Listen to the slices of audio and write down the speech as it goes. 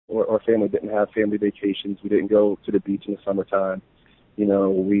our family didn't have family vacations. We didn't go to the beach in the summertime.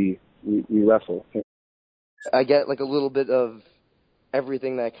 We wrestle. I get like a little bit of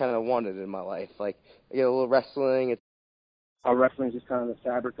everything that I kind of wanted in my life. Like I get a little wrestling. Our wrestling is just kind of the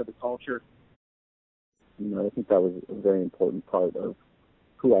fabric of the culture. I think that was a very important part of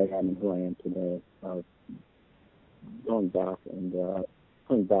who I am and who I am today. Going back and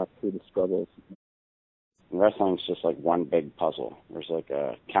coming back through the struggles. Wrestling's just like one big puzzle. There's like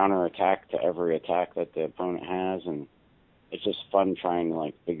a counterattack to every attack that the opponent has, and it's just fun trying to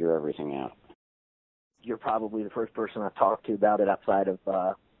like figure everything out. You're probably the first person I've talked to about it outside of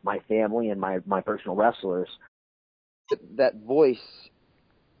my family and my personal wrestlers. That voice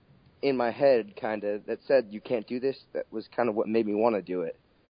in my head kind of that said you can't do this, that was kind of what made me want to do it.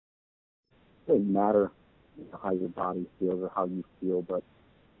 It doesn't matter how your body feels or how you feel, but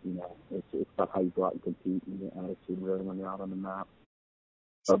it's about how you go out and compete and your attitude really when you're out on the mat.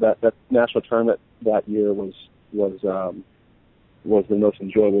 So that national tournament that year was the most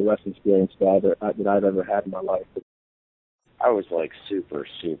enjoyable wrestling experience that I've ever had in my life. I was like super,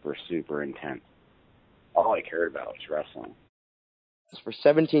 super, super intense. All I cared about was wrestling. For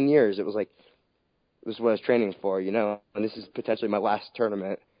 17 years, it was like, this is what I was training for, and this is potentially my last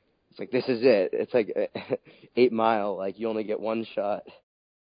tournament. It's like, this is it. It's like 8 Mile, like you only get one shot.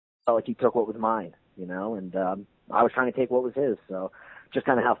 Felt like he took what was mine, and I was trying to take what was his, so just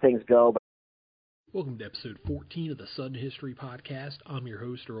kind of how things go. Welcome to episode 14 of the Sudden History Podcast. I'm your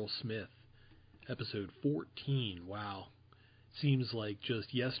host, Earl Smith. Episode 14, wow. Seems like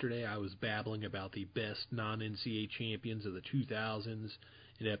just yesterday I was babbling about the best non-NCAA champions of the 2000s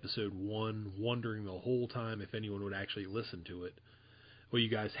in episode 1, wondering the whole time if anyone would actually listen to it. Well, you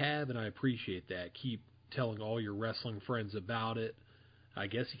guys have, and I appreciate that. Keep telling all your wrestling friends about it. I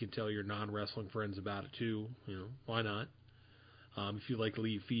guess you can tell your non-wrestling friends about it too. Why not? If you'd like to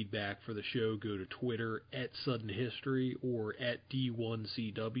leave feedback for the show, go to Twitter @SuddenHistory or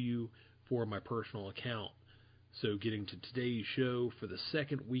 @D1CW for my personal account. So getting to today's show, for the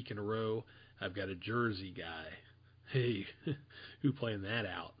second week in a row, I've got a Jersey guy. Hey, who planned that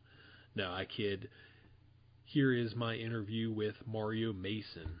out? No, I kid. Here is my interview with Mario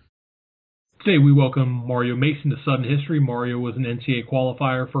Mason. Today we welcome Mario Mason to Sudden History. Mario was an NCAA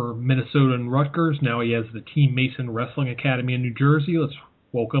qualifier for Minnesota and Rutgers. Now he has the Team Mason Wrestling Academy in New Jersey. Let's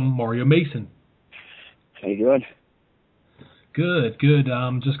welcome Mario Mason. How you doing? Good.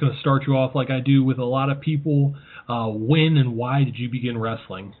 I'm just going to start you off like I do with a lot of people. When and why did you begin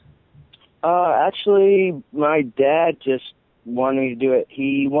wrestling? Actually, my dad just wanted me to do it.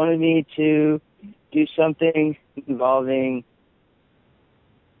 He wanted me to do something involving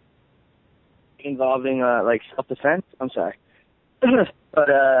like self-defense. I'm sorry.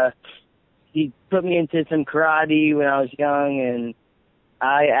 But he put me into some karate when I was young, and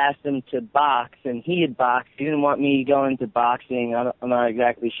I asked him to box, and he had boxed. He didn't want me going to boxing. I'm not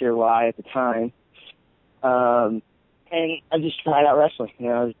exactly sure why at the time. And I just tried out wrestling.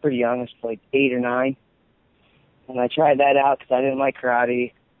 I was pretty young. I was like 8 or 9. And I tried that out because I didn't like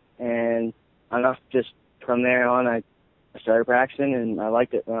karate. And just from there on, I started practicing, and I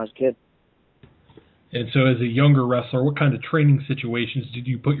liked it when I was a kid. And so as a younger wrestler, what kind of training situations did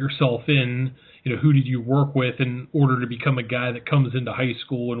you put yourself in? Who did you work with in order to become a guy that comes into high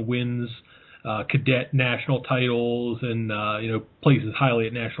school and wins cadet national titles and, places highly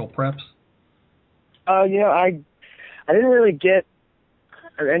at national preps? I didn't really get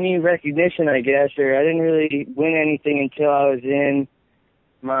any recognition, I guess, or I didn't really win anything until I was in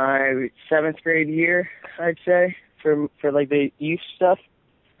my 7th grade year, I'd say, for like the youth stuff.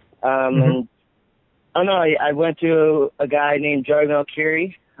 And I went to a guy named Joey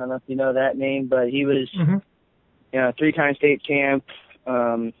Melchiori. I don't know if you know that name, but he was, 3-time state champ.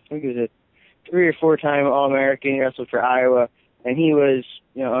 I think he was a 3 or 4-time All-American. He wrestled for Iowa, and he was,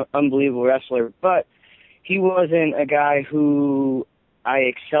 an unbelievable wrestler. But he wasn't a guy who I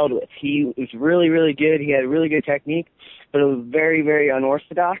excelled with. He was really, really good. He had really good technique, but it was very, very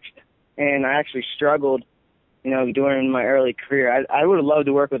unorthodox. And I actually struggled, during my early career. I would have loved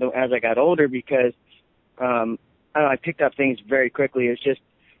to work with him as I got older because I picked up things very quickly. It's just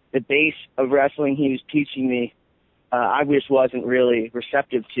the base of wrestling he was teaching me, I just wasn't really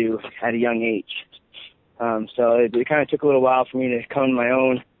receptive to at a young age. So it kind of took a little while for me to come to my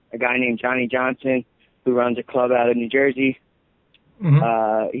own. A guy named Johnny Johnson, who runs a club out of New Jersey,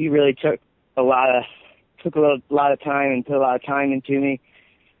 he really took a lot of time and put a lot of time into me.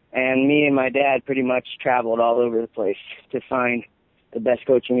 And me and my dad pretty much traveled all over the place to find the best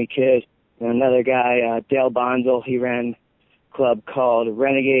coaching we could. And another guy, Dale Bonzel, he ran a club called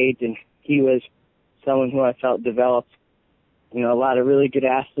Renegades, and he was someone who I felt developed a lot of really good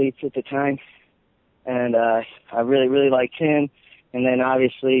athletes at the time. And I really, really liked him. And then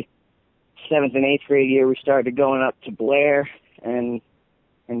obviously 7th and 8th grade year, we started going up to Blair and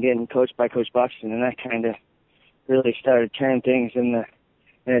getting coached by Coach Buxton, and that kind of really started turning things in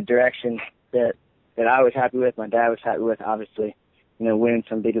a direction that I was happy with, my dad was happy with, obviously, winning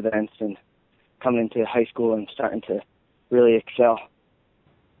some big events and coming into high school and starting to really excel.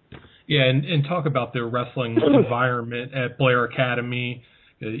 Yeah, and talk about the wrestling environment at Blair Academy.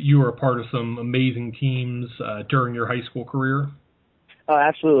 You were a part of some amazing teams during your high school career. Oh,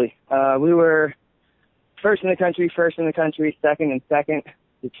 absolutely. We were first in the country, second and second.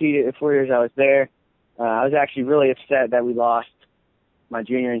 The 4 years I was there. I was actually really upset that we lost my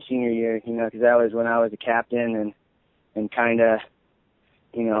junior and senior year, because that was when I was a captain and kind of,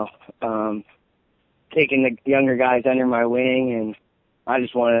 taking the younger guys under my wing, and I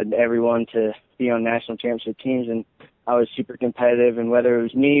just wanted everyone to be on national championship teams, and I was super competitive, and whether it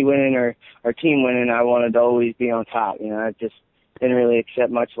was me winning or our team winning, I wanted to always be on top. I just didn't really accept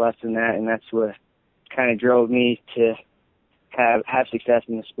much less than that, and that's what kind of drove me to have success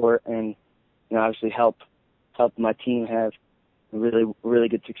in the sport, and obviously help my team have really, really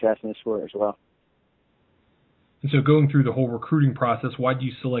good success in the sport as well. And so going through the whole recruiting process, why did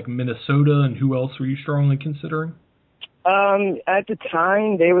you select Minnesota, and who else were you strongly considering? At the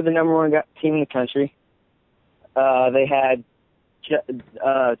time, they were the number one team in the country. They had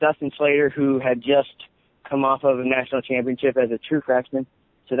Dustin Slater, who had just come off of a national championship as a true freshman,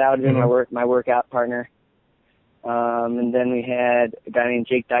 so that would have been my workout partner. And then we had a guy named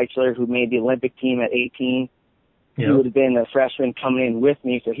Jake Deichler, who made the Olympic team at 18. He would have been a freshman coming in with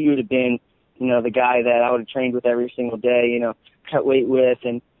me, so he would have been, the guy that I would have trained with every single day, cut weight with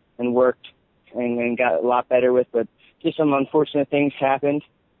and worked and got a lot better with. But just some unfortunate things happened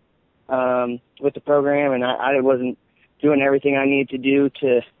with the program, and I wasn't doing everything I needed to do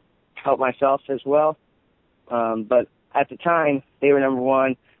to help myself as well. But at the time, they were number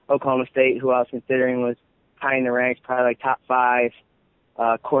one. Oklahoma State, who I was considering, was high in the ranks, probably like top 5.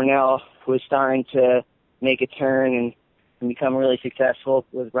 Cornell was starting to make a turn and become really successful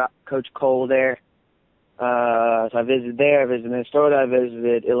with Coach Cole there. So I visited there. I visited Minnesota. I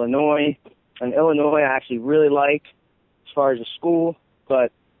visited Illinois. And Illinois I actually really liked as far as a school,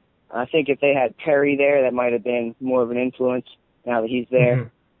 but I think if they had Perry there, that might have been more of an influence now that he's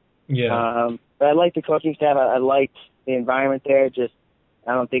there. Yeah. But I liked the coaching staff. I liked the environment there. Just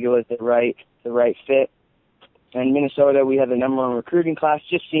I don't think it was the right fit. And Minnesota, we had the number one recruiting class.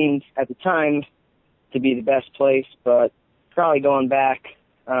 Just seemed at the time to be the best place, but probably going back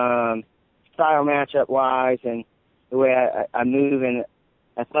style matchup wise and the way I move and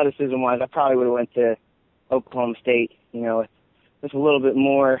athleticism wise, I probably would have went to Oklahoma State, with a little bit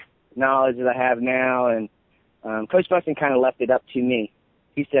more knowledge that I have now. And Coach Buxton kind of left it up to me.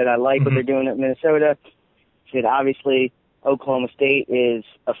 He said, I like what they're doing at Minnesota. He said, obviously, Oklahoma State is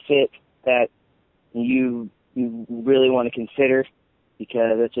a fit that you really want to consider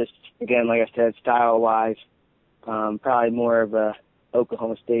because it's just, again, like I said, style-wise, probably more of a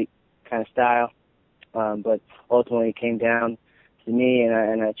Oklahoma State kind of style. But ultimately it came down to me,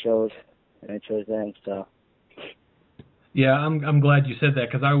 and I chose them. So. Yeah, I'm glad you said that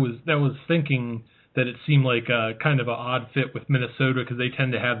because I was thinking that it seemed like kind of an odd fit with Minnesota because they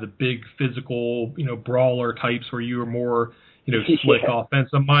tend to have the big physical, brawler types where you are more, slick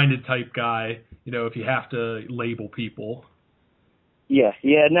offensive-minded type guy, if you have to label people. Yeah,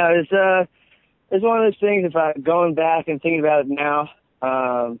 no, it's one of those things. If I going back and thinking about it now,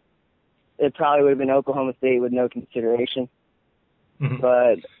 it probably would have been Oklahoma State with no consideration.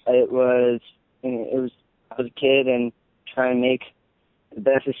 But I was a kid and trying to make the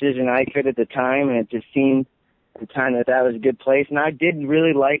best decision I could at the time, and it just seemed at the time that was a good place. And I did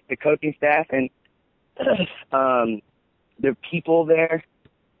really like the coaching staff, and the people there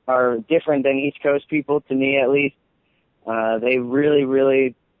are different than East Coast people, to me at least. They really,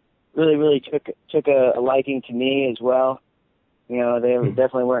 really, really, really took a liking to me as well. They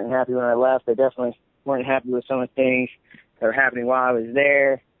definitely weren't happy when I left. They definitely weren't happy with some of the things that were happening while I was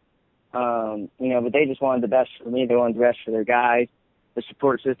there. But they just wanted the best for me. They wanted the best for their guys. The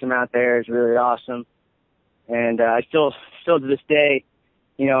support system out there is really awesome. And I still to this day,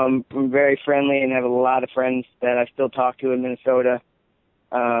 I'm very friendly and have a lot of friends that I still talk to in Minnesota.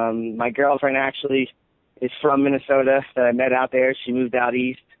 My girlfriend actually is from Minnesota that I met out there. She moved out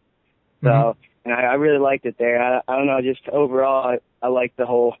east. So, and I really liked it there. I don't know, just overall, I liked the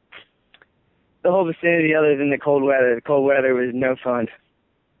whole vicinity other than the cold weather. The cold weather was no fun.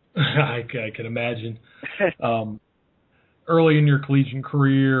 I can imagine. Early in your collegiate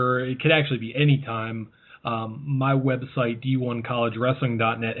career, it could actually be any time. My website,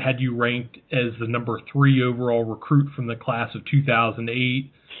 D1collegewrestling.net, had you ranked as the number 3 overall recruit from the class of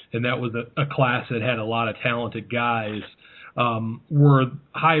 2008, and that was a class that had a lot of talented guys. Were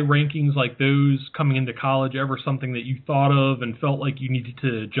high rankings like those coming into college ever something that you thought of and felt like you needed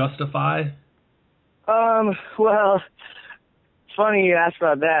to justify? Well, it's funny you asked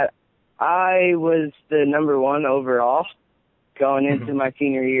about that. I was the number 1 overall going into my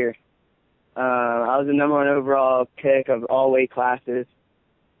senior year. I was the number 1 overall pick of all weight classes.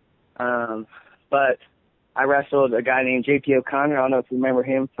 But I wrestled a guy named J.P. O'Connor. I don't know if you remember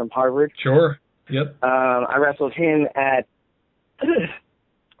him from Harvard. Sure. Yep. I wrestled him at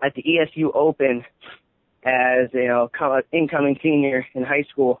the ESU Open as incoming senior in high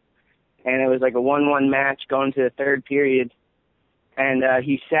school, and it was like a 1-1 match going to the third period. And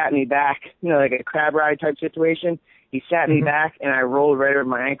he sat me back, like a crab ride type situation. He sat me back, and I rolled right over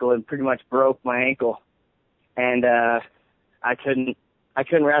my ankle and pretty much broke my ankle. And I couldn't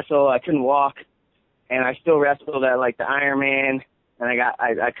wrestle. I couldn't walk, and I still wrestled at like the Ironman. And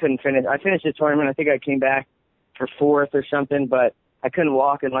I couldn't finish. I finished the tournament. I think I came back for 4th or something, but I couldn't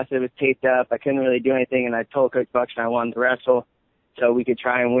walk unless it was taped up. I couldn't really do anything, and I told Coach Buxton I wanted to wrestle so we could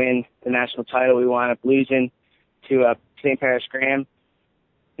try and win the national title. We wound up losing to St. Paris Graham.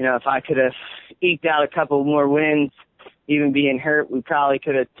 If I could have eked out a couple more wins, even being hurt, we probably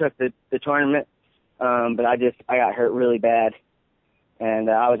could have took the tournament. But I got hurt really bad, and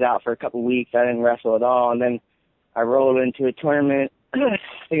I was out for a couple weeks. I didn't wrestle at all, and then I rolled into a tournament. I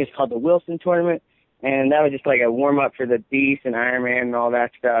think it's called the Wilson Tournament, and that was just like a warm-up for the Beast and Ironman and all that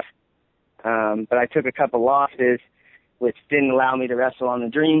stuff. But I took a couple losses, which didn't allow me to wrestle on the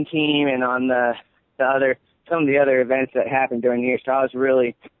Dream Team and on some of the other events that happened during the year. So I was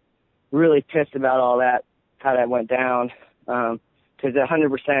really, really pissed about all that, how that went down. Because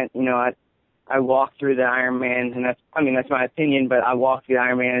 100%, I walked through the Ironman, and that's my opinion, but I walked through the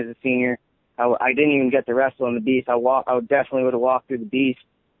Ironman as a senior. I didn't even get to wrestle in the Beast. I definitely would have walked through the Beast,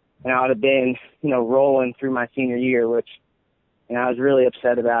 and I would have been, rolling through my senior year, which, I was really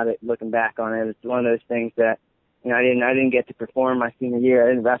upset about it looking back on it. It's one of those things that, I didn't get to perform my senior year. I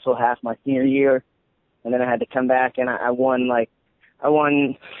didn't wrestle half my senior year, and then I had to come back, and I won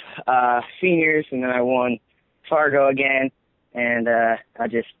seniors, and then I won Fargo again, and I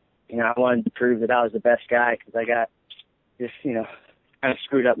wanted to prove that I was the best guy because I got just, kind of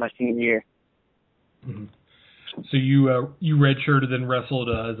screwed up my senior year. Mm-hmm. So you redshirted and wrestled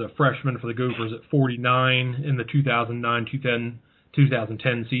as a freshman for the Gophers at 49 in the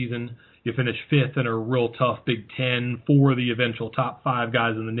 2009-2010 season. You finished 5th in a real tough Big Ten. 4 of the eventual top 5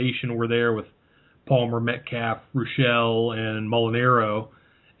 guys in the nation were there with Palmer, Metcalf, Rochelle, and Molinaro.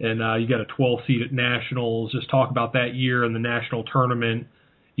 And you got a 12th seed at Nationals. Just talk about that year in the national tournament.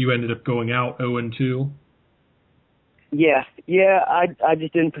 You ended up going out 0-2. Yeah, I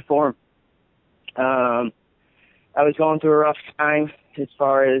just didn't perform. I was going through a rough time as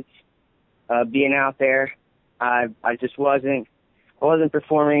far as being out there. I wasn't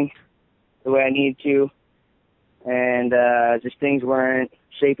performing the way I needed to, and just things weren't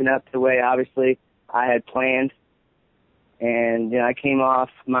shaping up the way obviously I had planned. And I came off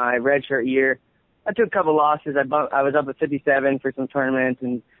my redshirt year. I took a couple losses. I was up at 57 for some tournaments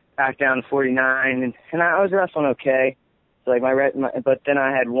and back down to 49, and I was wrestling okay. So but then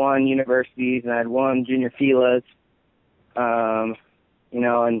I had won universities and I had won junior filas, and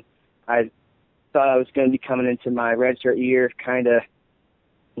I thought I was going to be coming into my redshirt year kind of,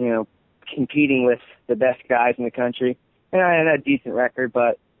 competing with the best guys in the country. And I had a decent record,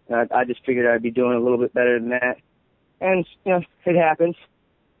 but I just figured I'd be doing a little bit better than that. And, it happens.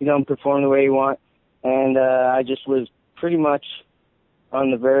 You don't perform the way you want. And I just was pretty much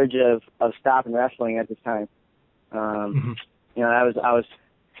on the verge of stopping wrestling at this time. I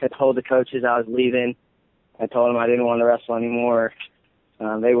had told the coaches I was leaving. I told them I didn't want to wrestle anymore.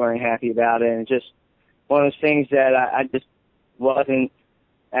 They weren't happy about it. And just one of those things that I just wasn't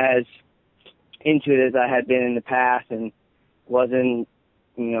as into it as I had been in the past, and wasn't,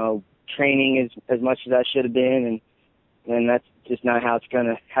 training as much as I should have been. And that's just not how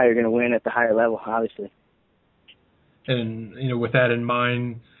you're gonna win at the higher level, obviously. And with that in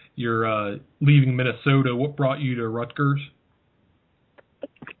mind, you're leaving Minnesota. What brought you to Rutgers?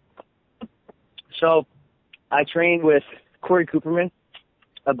 So I trained with Corey Cooperman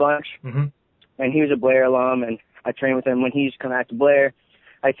a bunch, and he was a Blair alum, and I trained with him when he used to come back to Blair.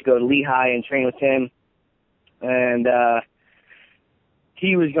 I used to go to Lehigh and train with him, and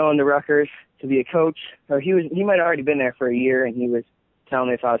he was going to Rutgers to be a coach, or he might have already been there for a year, and he was telling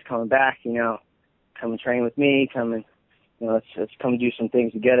me if I was coming back, come and train with me, come and let's come do some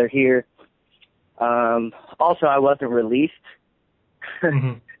things together here. Also, I wasn't released.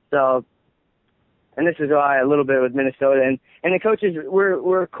 Mm-hmm. So, and this is why a little bit with Minnesota, and the coaches,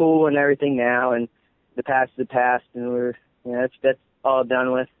 we're cool and everything now, and the past is the past, and that's all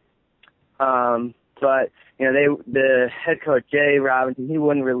done with. But the head coach Jay Robinson, he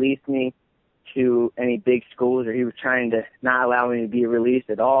wouldn't release me to any big schools, or he was trying to not allow me to be released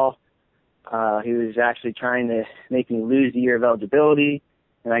at all. He was actually trying to make me lose a year of eligibility,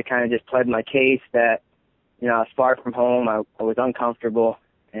 and I kind of just pled my case that, I was far from home, I was uncomfortable,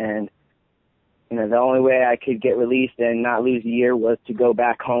 and, the only way I could get released and not lose a year was to go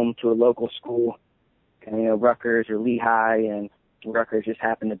back home to a local school, and, Rutgers or Lehigh, and Rutgers just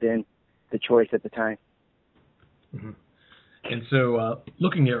happened to have been the choice at the time. Mm-hmm. And so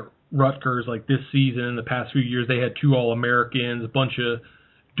looking at Rutgers, like this season, in the past few years, they had 2 All-Americans, a bunch of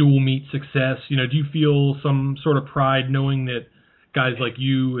dual meet success. Do you feel some sort of pride knowing that guys like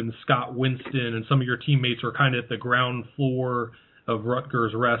you and Scott Winston and some of your teammates are kind of at the ground floor of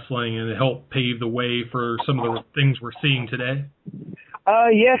Rutgers wrestling and help pave the way for some of the things we're seeing today?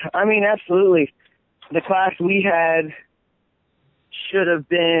 Yeah, absolutely. The class we had should have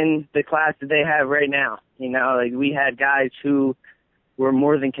been the class that they have right now. We had guys who were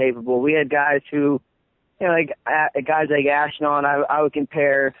more than capable. We had guys who, guys like Ashnault, I would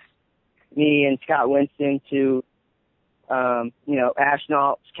compare me and Scott Winston to,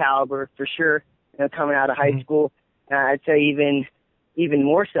 Ashnault's caliber for sure, coming out of high school. And I'd say even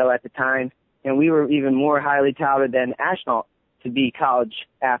more so at the time, and we were even more highly touted than Ashnault to be college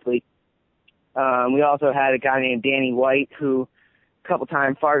athletes. We also had a guy named Danny White, who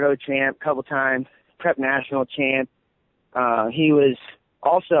couple-time Fargo champ, couple-time Prep National champ. He was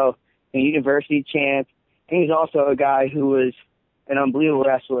also a university champ, and he was also a guy who was an unbelievable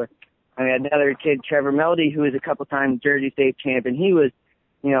wrestler. Another kid, Trevor Melody, who was a couple-time Jersey State champ, and he was,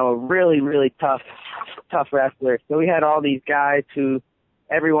 a really, really tough wrestler. So we had all these guys who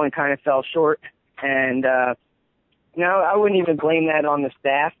everyone kind of fell short, and, I wouldn't even blame that on the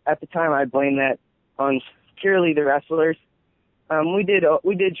staff at the time. I'd blame that on purely the wrestlers. We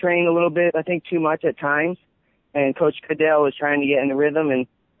did train a little bit, I think too much at times, and Coach Cadell was trying to get in the rhythm and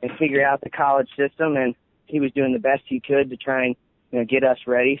figure out the college system, and he was doing the best he could to try and get us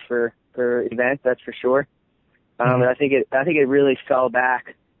ready for events, that's for sure. And I think it really fell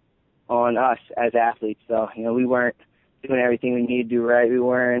back on us as athletes. So, we weren't doing everything we needed to do right. We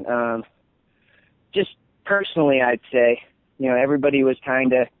weren't just personally, I'd say, everybody was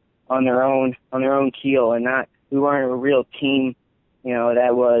kind of on their own keel, and we weren't a real team,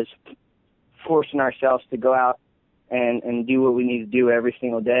 that was forcing ourselves to go out and do what we need to do every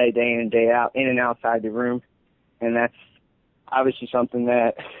single day, day in and day out, in and outside the room. And that's obviously something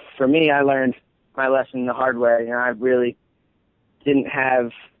that, for me, I learned my lesson the hard way. I really didn't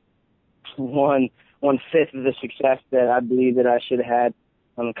have one-fifth of the success that I believe that I should have had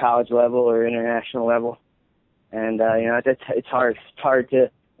on the college level or international level. And, it's hard to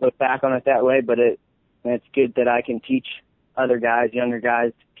look back on it that way, but it's good that I can teach other guys, younger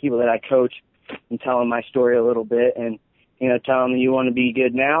guys, people that I coach, and tell them my story a little bit, and tell them, you want to be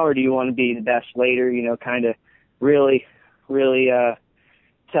good now or do you want to be the best later? Kind of really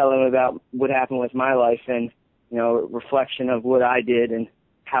tell them about what happened with my life and reflection of what I did and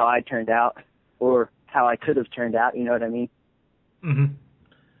how I turned out or how I could have turned out. You know what I mean?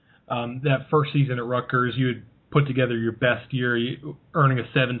 Mm-hmm. That first season at Rutgers, you had put together your best year, earning a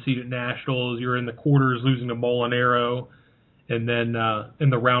 7 seed at Nationals. You were in the quarters losing to Molinaro. And then in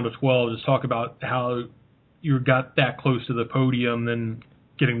the round of 12, just talk about how you got that close to the podium, then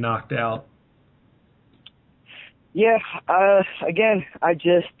getting knocked out. Yeah, again, I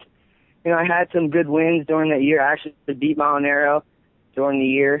just, I had some good wins during that year. I actually beat Molinaro during the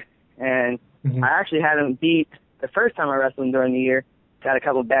year, and I actually had him beat the first time I wrestled him during the year. Got a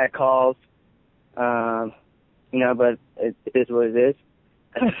couple of bad calls, but it is what it is.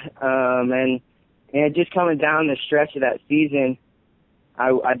 And just coming down the stretch of that season,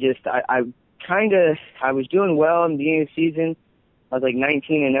 I was doing well in the beginning of the season. I was like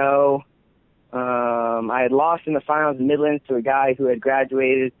 19-0. I had lost in the finals in Midlands to a guy who had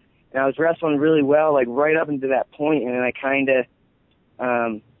graduated, and I was wrestling really well, like right up into that point, and then I kind of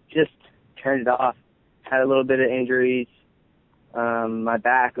just turned it off. Had a little bit of injuries. My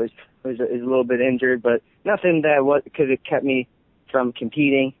back was a little bit injured, but nothing that could have kept me from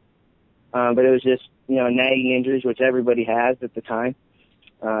competing. But it was just, nagging injuries, which everybody has at the time,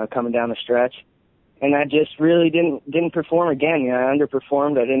 coming down the stretch. And I just really didn't perform again. I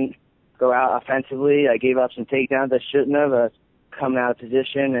underperformed. I didn't go out offensively. I gave up some takedowns I shouldn't have. I was coming out of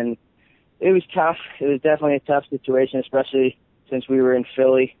position, and it was tough. It was definitely a tough situation, especially since we were in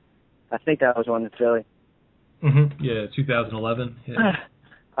Philly. I think that was one in Philly. Yeah, 2011. Yeah.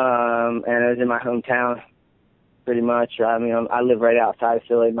 And it was in my hometown, pretty much. I mean, I live right outside of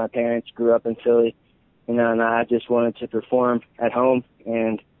Philly. My parents grew up in Philly, and I just wanted to perform at home,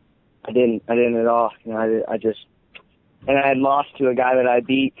 and I didn't at all. I had lost to a guy that I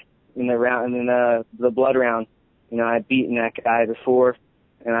beat in the round, in the blood round. I'd beaten that guy before,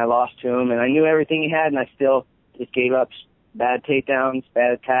 and I lost to him, and I knew everything he had, and I still just gave up bad takedowns,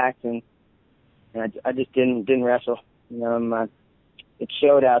 bad attacks, and I just didn't wrestle. It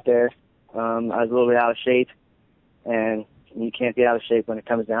showed out there. I was a little bit out of shape, and you can't be out of shape when it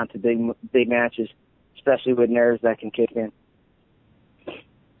comes down to big matches, especially with nerves that can kick in.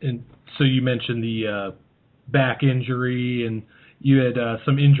 And so you mentioned the back injury, and you had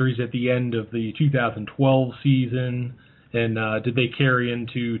some injuries at the end of the 2012 season, and did they carry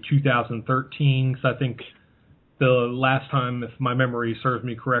into 2013? Because I think the last time, if my memory serves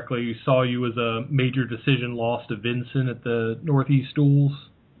me correctly, saw you as a major decision loss to Vincent at the Northeast Duels.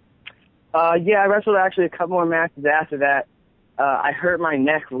 Yeah, I wrestled actually a couple more matches after that. I hurt my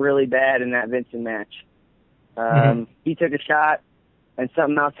neck really bad in that Vincent match. He took a shot, and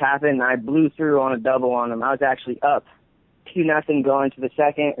something else happened, and I blew through on a double on him. I was actually up 2-0 going to the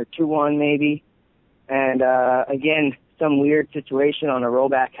second, or 2-1 maybe. And again, some weird situation on a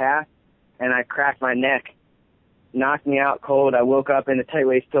rollback half, and I cracked my neck. Knocked me out cold. I woke up and the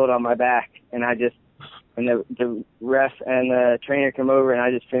tightweight still on my back, and the ref and the trainer come over, and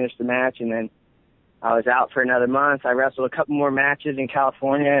I just finished the match, and then I was out for another month. I wrestled a couple more matches in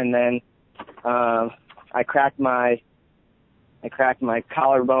California, and then I cracked my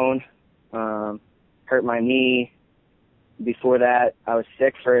collarbone, hurt my knee. Before that, I was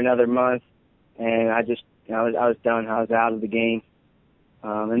sick for another month, and I was done. I was out of the game.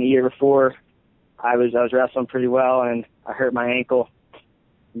 And the year before, I was wrestling pretty well, and I hurt my ankle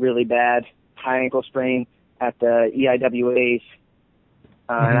really bad, high ankle sprain at the EIWAs.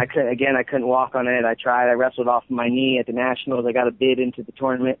 And I couldn't walk on it. I tried. I wrestled off of my knee at the Nationals. I got a bid into the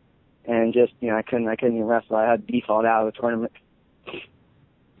tournament, and just I couldn't even wrestle. I had default out of the tournament.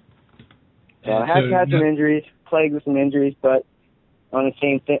 So I had some injuries, plagued with some injuries, but on the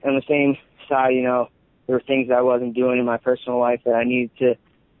same side, there were things that I wasn't doing in my personal life that I needed to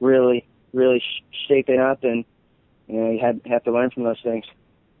really shape it up, and you have to learn from those things.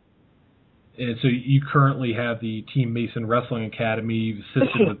 And so you currently have the Team Mason Wrestling Academy. You've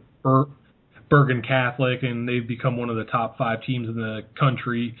assisted with Bergen Catholic, and they've become one of the top 5 teams in the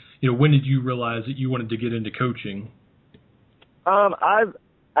country. When did you realize that you wanted to get into coaching? I've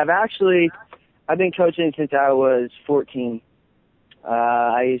been coaching since I was 14.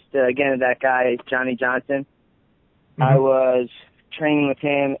 I used to, again, that guy, Johnny Johnson. I was training with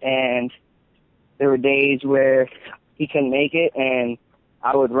him, and there were days where he couldn't make it, and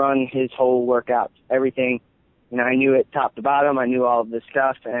I would run his whole workouts, everything. I knew it top to bottom. I knew all of the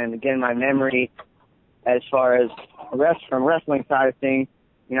stuff, and again, my memory as far as from wrestling side of things,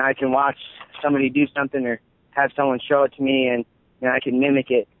 I can watch somebody do something or have someone show it to me, and I can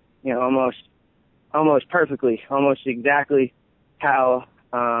mimic it, almost perfectly, almost exactly how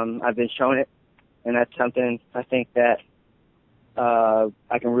I've been shown it, and that's something I think that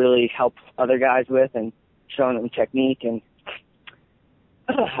I can really help other guys with, and showing them technique. And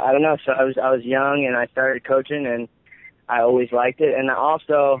I don't know. So I was young, and I started coaching, and I always liked it. And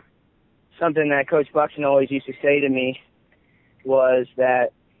also, something that Coach Buxton always used to say to me was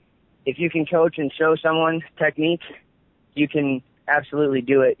that if you can coach and show someone technique, you can absolutely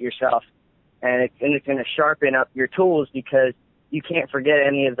do it yourself. And it's going to sharpen up your tools, because you can't forget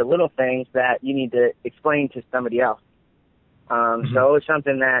any of the little things that you need to explain to somebody else. So it was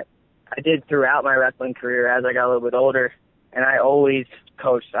something that I did throughout my wrestling career as I got a little bit older, and I always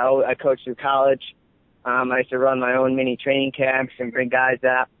coached. I coached through college. I used to run my own mini training camps and bring guys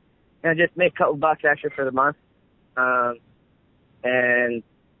out, and just make a couple bucks extra for the month. And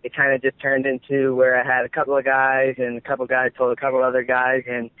it kind of just turned into where I had a couple of guys, and a couple of guys told a couple of other guys,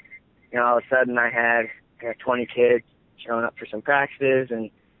 and all of a sudden I had 20 kids showing up for some practices. And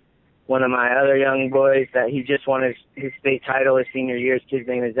one of my other young boys that he just won his state title his senior year, his kid's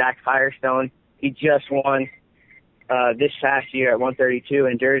name is Zach Firestone. He just won this past year at 132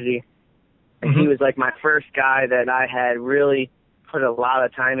 in Jersey. And he was like my first guy that I had really put a lot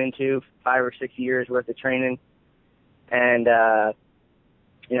of time into, 5 or 6 years worth of training. And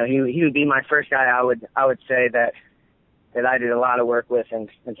he would be my first guy I would say that I did a lot of work with, and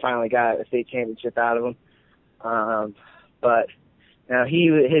finally got a state championship out of him. But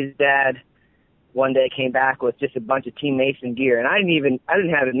his dad one day came back with just a bunch of Team Mason gear, and I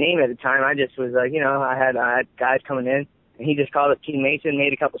didn't have a name at the time. I just was like, I had guys coming in, and he just called it Team Mason,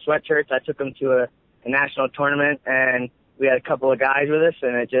 made a couple sweatshirts. I took him to a national tournament, and we had a couple of guys with us,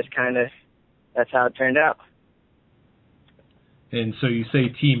 and it just kind of, that's how it turned out. And so you say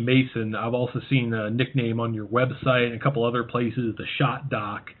Team Mason. I've also seen a nickname on your website and a couple other places, the Shot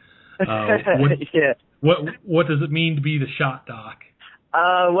Doc. Yeah. What does it mean to be the Shot Doc?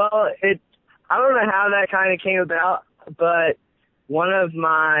 Well, I don't know how that kind of came about, but one of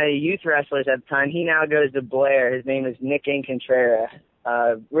my youth wrestlers at the time, he now goes to Blair. His name is Nick Incontrera.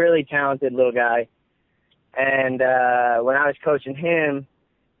 Really talented little guy. And when I was coaching him,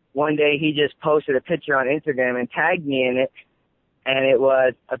 one day he just posted a picture on Instagram and tagged me in it. And it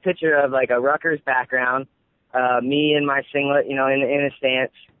was a picture of like a Rutgers background, me in my singlet, in a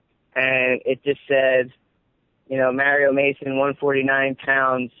stance. And it just said, Mario Mason, 149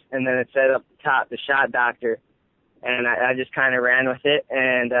 pounds. And then it said up the top, the Shot Doctor. And I just kind of ran with it.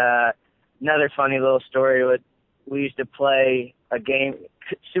 And another funny little story was we used to play a game,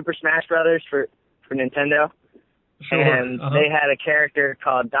 Super Smash Brothers for Nintendo. Sure. And they had a character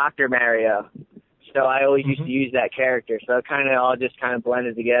called Dr. Mario. So I always used to use that character. So it kind of all just kind of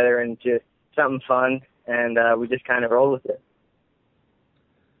blended together into something fun, and we just kind of rolled with it.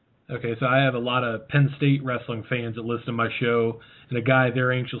 Okay, so I have a lot of Penn State wrestling fans that listen to my show, and a guy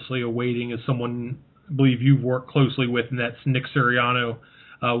they're anxiously awaiting is someone I believe you've worked closely with, and that's Nick Suriano.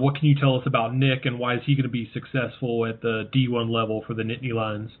 What can you tell us about Nick, and why is he going to be successful at the D1 level for the Nittany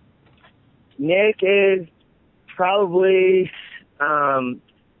Lions? Nick is probably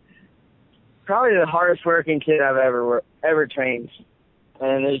the hardest working kid I've ever trained,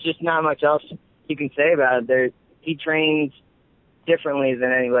 and there's just not much else you can say about it. He trains differently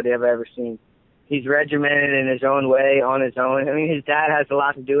than anybody I've ever seen. He's regimented in his own way, on his own. I mean, his dad has a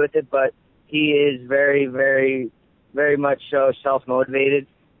lot to do with it, but he is very, very, very much so self-motivated,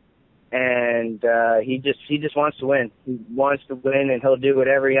 and he just wants to win. He wants to win, and he'll do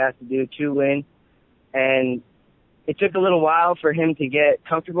whatever he has to do to win. And it took a little while for him to get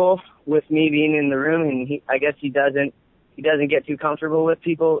comfortable with me being in the room, and I guess he doesn't get too comfortable with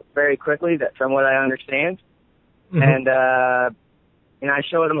people very quickly, that from what I understand. Mm-hmm. And I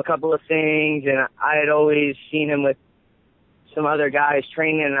showed him a couple of things, and I had always seen him with some other guys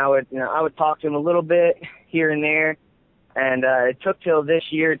training, and I would talk to him a little bit here and there. And it took till this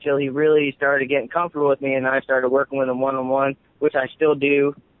year till he really started getting comfortable with me, and I started working with him one-on-one, which I still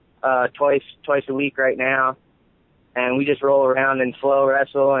do twice a week right now. And we just roll around and flow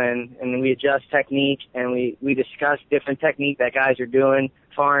wrestle, and we adjust technique, and we discuss different technique that guys are doing,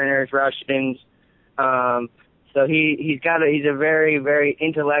 foreigners, Russians. So he's a very, very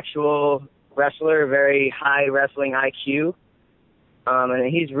intellectual wrestler, very high wrestling IQ.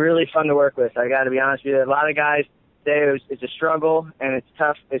 And he's really fun to work with. I got to be honest with you. A lot of guys say it's a struggle, and it's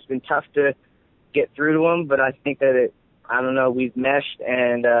tough. It's been tough to get through to him, but I think that we've meshed,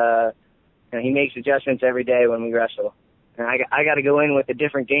 and he makes adjustments every day when we wrestle. And I got to go in with a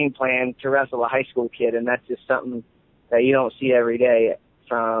different game plan to wrestle a high school kid, and that's just something that you don't see every day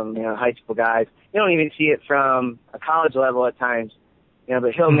from high school guys. You don't even see it from a college level at times.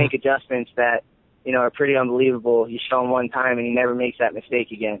 But he'll make adjustments that are pretty unbelievable. You show him one time, and he never makes that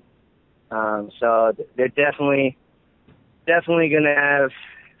mistake again. So they're definitely going to have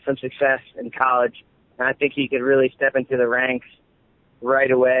some success in college, and I think he could really step into the ranks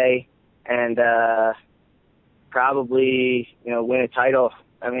right away and probably win a title.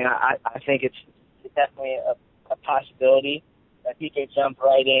 I mean, I think it's definitely a possibility that he could jump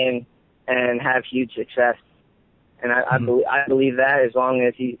right in and have huge success. And I believe that as long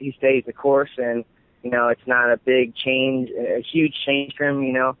as he stays the course, and it's not a big change, a huge change for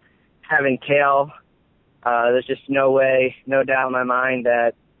him. Having Kale, there's just no doubt in my mind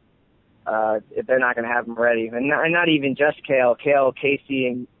that they're not going to have him ready, and not even just Kale, Casey,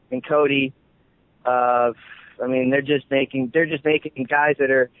 and Cody. They're just making guys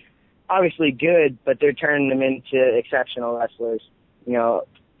that are obviously good, but they're turning them into exceptional wrestlers.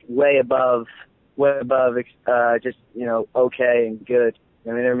 Way above just okay and good.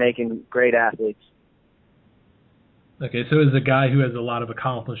 They're making great athletes. Okay, so as a guy who has a lot of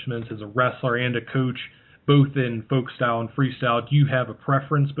accomplishments as a wrestler and a coach, both in folk style and freestyle, do you have a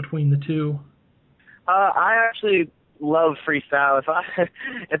preference between the two? I actually love freestyle. If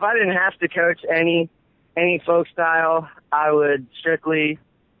I didn't have to coach any folk style, I would strictly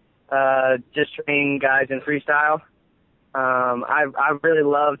just train guys in freestyle. I really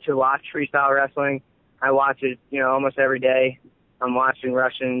love to watch freestyle wrestling. I watch it, almost every day. I'm watching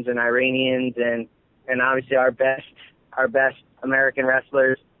Russians and Iranians and obviously our best American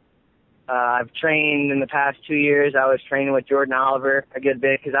wrestlers. I've trained in the past 2 years. I was training with Jordan Oliver a good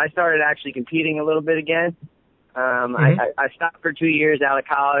bit because I started actually competing a little bit again. I stopped for 2 years out of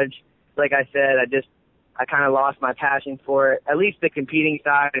college. Like I said, I kind of lost my passion for it, at least the competing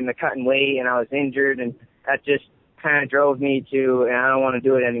side and the cutting weight, and I was injured, and that just kind of drove me to, and I don't want to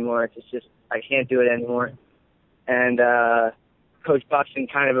do it anymore. It's just, I can't do it anymore. And Coach Buxton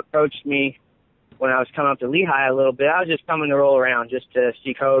kind of approached me when I was coming up to Lehigh a little bit. I was just coming to roll around just to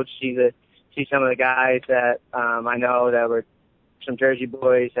see Coach, see some of the guys that I know that were some Jersey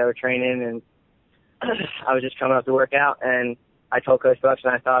boys that were training, and I was just coming up to work out, and I told Coach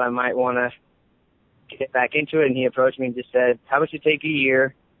Buxton I thought I might want to get back into it, and he approached me and just said, how about you take a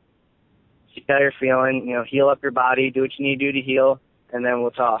year, see how you're feeling, heal up your body, do what you need to do to heal, and then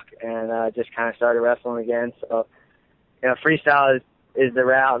we'll talk. And just kind of started wrestling again. So, freestyle is the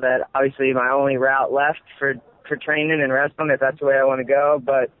route that obviously my only route left for training and wrestling, if that's the way I want to go,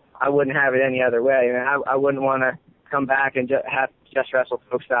 but I wouldn't have it any other way. I wouldn't want to come back and just wrestle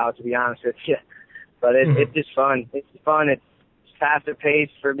folk style, to be honest with you. But it's just fun. It's fun. It's faster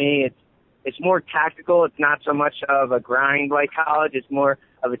paced for me. It's more tactical. It's not so much of a grind like college. It's more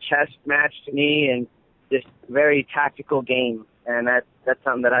of a chess match to me, and just very tactical game. And that's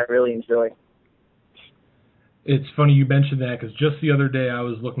something that I really enjoy. It's funny you mentioned that, because just the other day I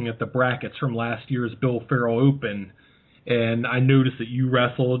was looking at the brackets from last year's Bill Farrell Open, and I noticed that you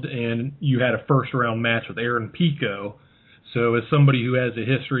wrestled and you had a first-round match with Aaron Pico. So as somebody who has a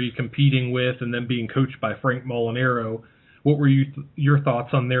history competing with and then being coached by Frank Molinaro, what were your thoughts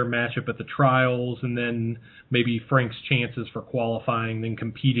on their matchup at the trials, and then maybe Frank's chances for qualifying and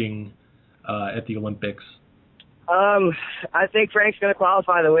competing at the Olympics? I think Frank's going to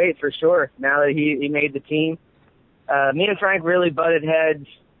qualify the weight for sure now that he made the team. Me and Frank really butted heads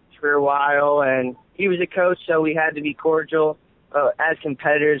for a while, and he was a coach, so we had to be cordial. As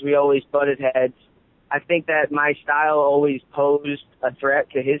competitors, we always butted heads. I think that my style always posed a threat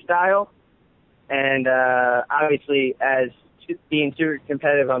to his style. And obviously, as being super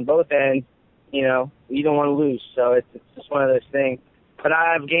competitive on both ends, you don't want to lose. So it's just one of those things. But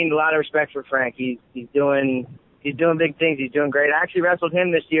I've gained a lot of respect for Frank. He's doing big things. He's doing great. I actually wrestled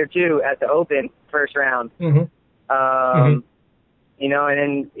him this year too at the Open first round. And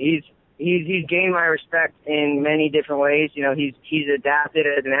then he's gained my respect in many different ways. He's adapted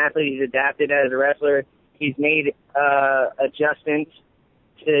as an athlete. He's adapted as a wrestler. He's made adjustments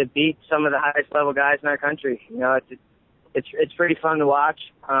to beat some of the highest level guys in our country. It's pretty fun to watch.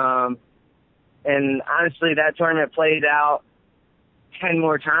 And honestly, that tournament played out 10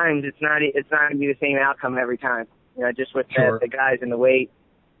 more times. It's not going to be the same outcome every time. Just with the guys in the weight.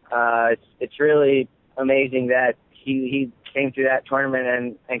 It's really amazing that he came through that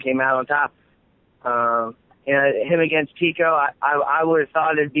tournament and came out on top. Him against Pico, I would have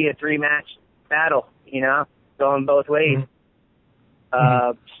thought it'd be a 3-match battle, going both ways.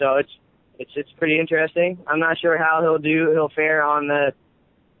 So it's pretty interesting. I'm not sure how he'll fare on the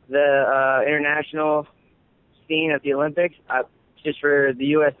international scene at the Olympics. Just for the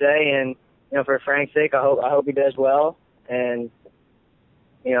USA and for Frank's sake, I hope he does well and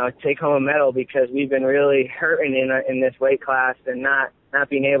take home a medal, because we've been really hurting in this weight class and not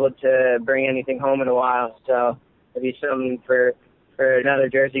being able to bring anything home in a while. So it'd be something for another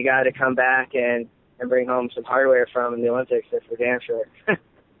Jersey guy to come back and bring home some hardware from the Olympics. That's for damn sure.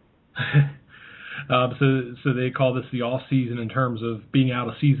 So they call this the off season in terms of being out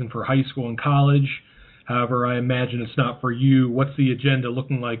of season for high school and college. However, I imagine it's not for you. What's the agenda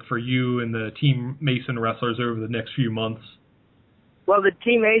looking like for you and the Team Mason wrestlers over the next few months? Well, the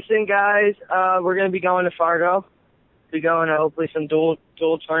Team Mason guys, we're going to be going to Fargo. We're going to hopefully some dual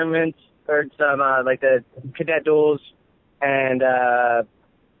tournaments, or some like the cadet duels and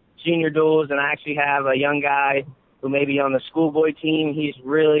junior duels. And I actually have a young guy who may be on the schoolboy team. He's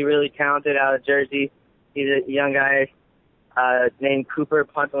really, really talented out of Jersey. He's a young guy named Cooper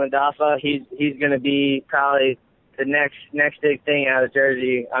Pontalandafa. He's going to be probably the next big thing out of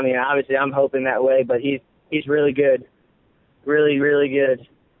Jersey. I mean, obviously I'm hoping that way, but he's really good. Really, really good.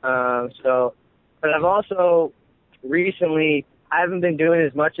 But I've also recently, I haven't been doing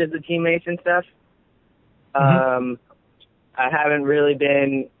as much of the Team Mason stuff. I haven't really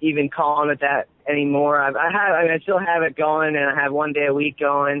been even calling it that anymore. I still have it going, and I have 1 day a week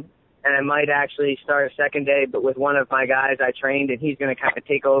going, and I might actually start a second day, but with one of my guys I trained, and he's going to kind of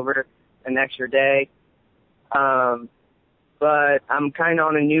take over an extra day. But I'm kind of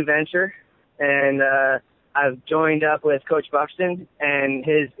on a new venture, and I've joined up with Coach Buxton and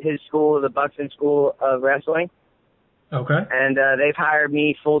his school, the Buxton School of Wrestling. Okay. And they've hired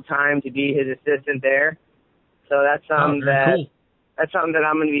me full time to be his assistant there. So that's something that's something that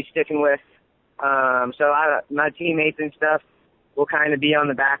I'm going to be sticking with. So my Team Mason stuff will kind of be on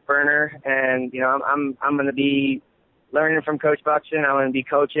the back burner. And, you know, I'm going to be learning from Coach Buxton. I'm going to be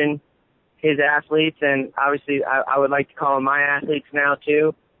coaching his athletes, and obviously I would like to call them my athletes now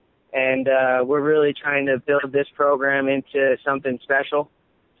too. And we're really trying to build this program into something special.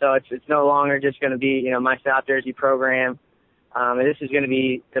 So it's no longer just going to be, you know, my South Jersey program. And this is going to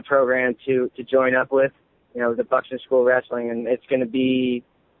be the program to join up with, you know, the Buxton School of Wrestling, and it's going to be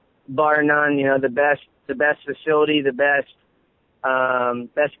bar none, you know, the best facility, the best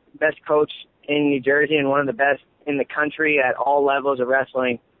coach in New Jersey, and one of the best in the country at all levels of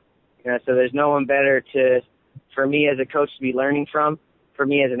wrestling. You know, so there's no one better for me as a coach to be learning from, for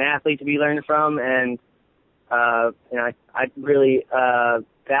me as an athlete to be learning from, and you know, I really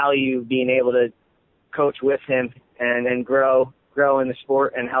value being able to coach with him and grow in the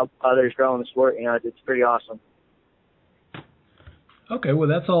sport and help others grow in the sport. You know, it's pretty awesome. Okay, well,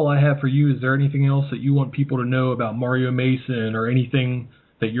 that's all I have for you. Is there anything else that you want people to know about Mario Mason or anything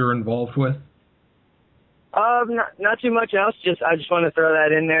that you're involved with? Not too much else. I just want to throw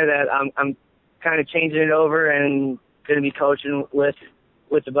that in there that I'm kind of changing it over and going to be coaching with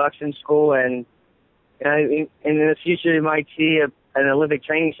the Buxton School, and you know, in the future you might see an Olympic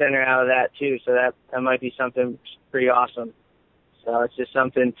training center out of that too. So that might be something pretty awesome. So it's just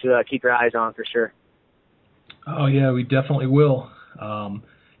something to keep your eyes on for sure. Oh yeah, we definitely will. A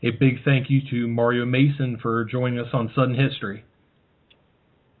big thank you to Mario Mason for joining us on Sudden History.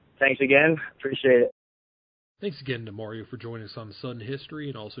 Thanks again. Appreciate it. Thanks again to Mario for joining us on Sudden History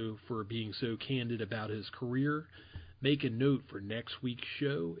and also for being so candid about his career. Make a note for next week's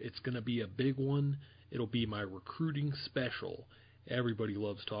show. It's going to be a big one. It'll be my recruiting special. Everybody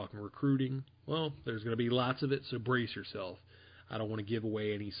loves talking recruiting. Well, there's going to be lots of it, so brace yourself. I don't want to give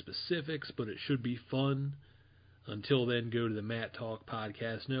away any specifics, but it should be fun. Until then, go to the Matt Talk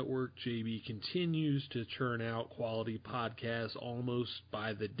Podcast Network. JB continues to churn out quality podcasts almost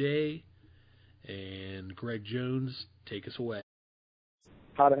by the day. And Greg Jones, take us away.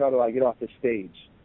 How the hell do I get off the stage?